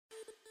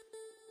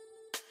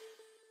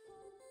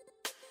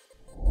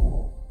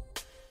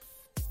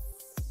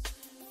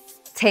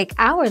Take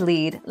our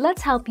lead,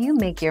 let's help you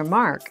make your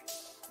mark.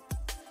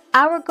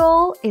 Our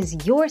goal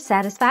is your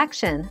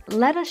satisfaction.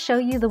 Let us show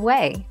you the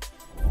way.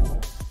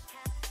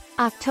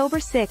 October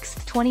 6,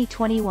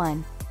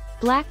 2021.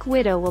 Black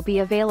Widow will be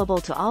available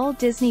to all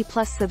Disney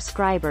Plus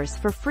subscribers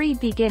for free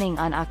beginning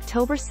on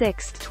October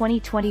 6,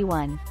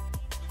 2021.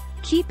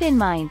 Keep in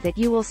mind that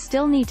you will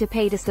still need to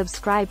pay to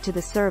subscribe to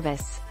the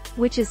service,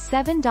 which is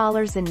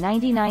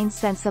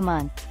 $7.99 a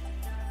month.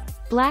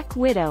 Black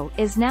Widow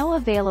is now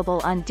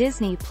available on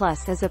Disney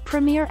Plus as a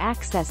Premier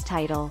Access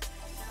title.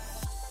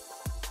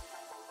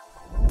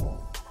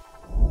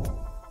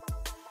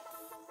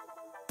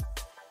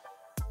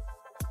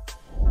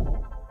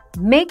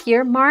 Make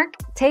your mark,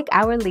 take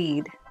our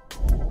lead.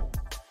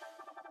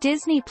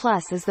 Disney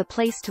Plus is the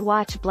place to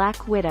watch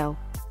Black Widow.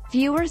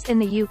 Viewers in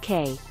the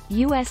UK,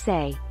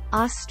 USA,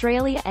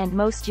 Australia and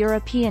most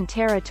European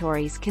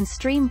territories can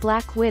stream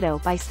Black Widow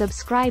by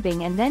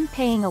subscribing and then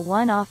paying a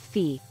one-off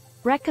fee.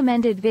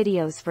 Recommended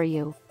videos for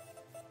you.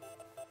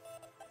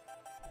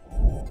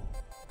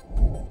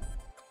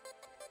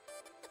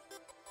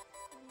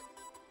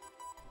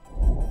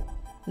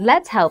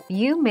 Let's help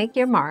you make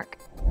your mark.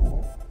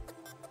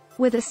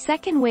 With a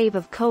second wave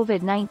of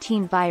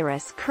COVID-19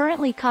 virus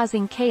currently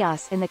causing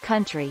chaos in the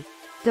country,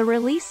 the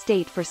release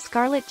date for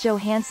Scarlett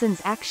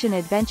Johansson's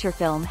action-adventure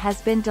film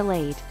has been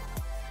delayed.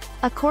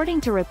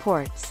 According to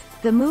reports,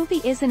 the movie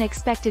isn't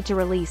expected to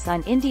release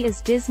on India's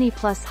Disney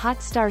Plus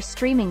Hotstar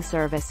streaming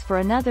service for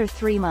another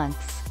 3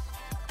 months.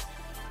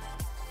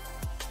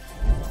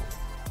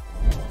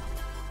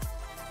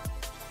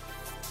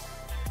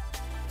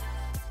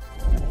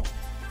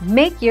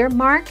 Make your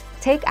mark,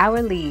 take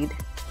our lead.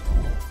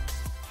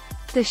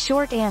 The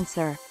short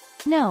answer: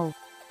 no.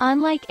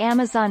 Unlike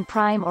Amazon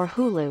Prime or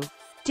Hulu,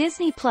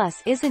 Disney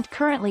Plus isn't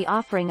currently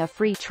offering a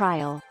free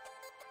trial.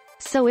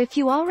 So if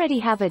you already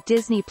have a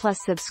Disney Plus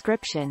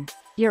subscription,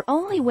 your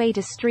only way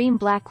to stream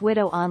Black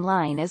Widow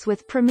online is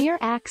with Premier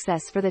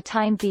Access for the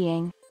time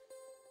being.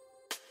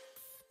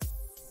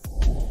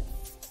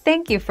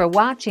 Thank you for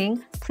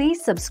watching.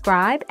 Please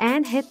subscribe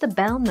and hit the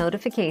bell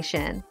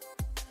notification.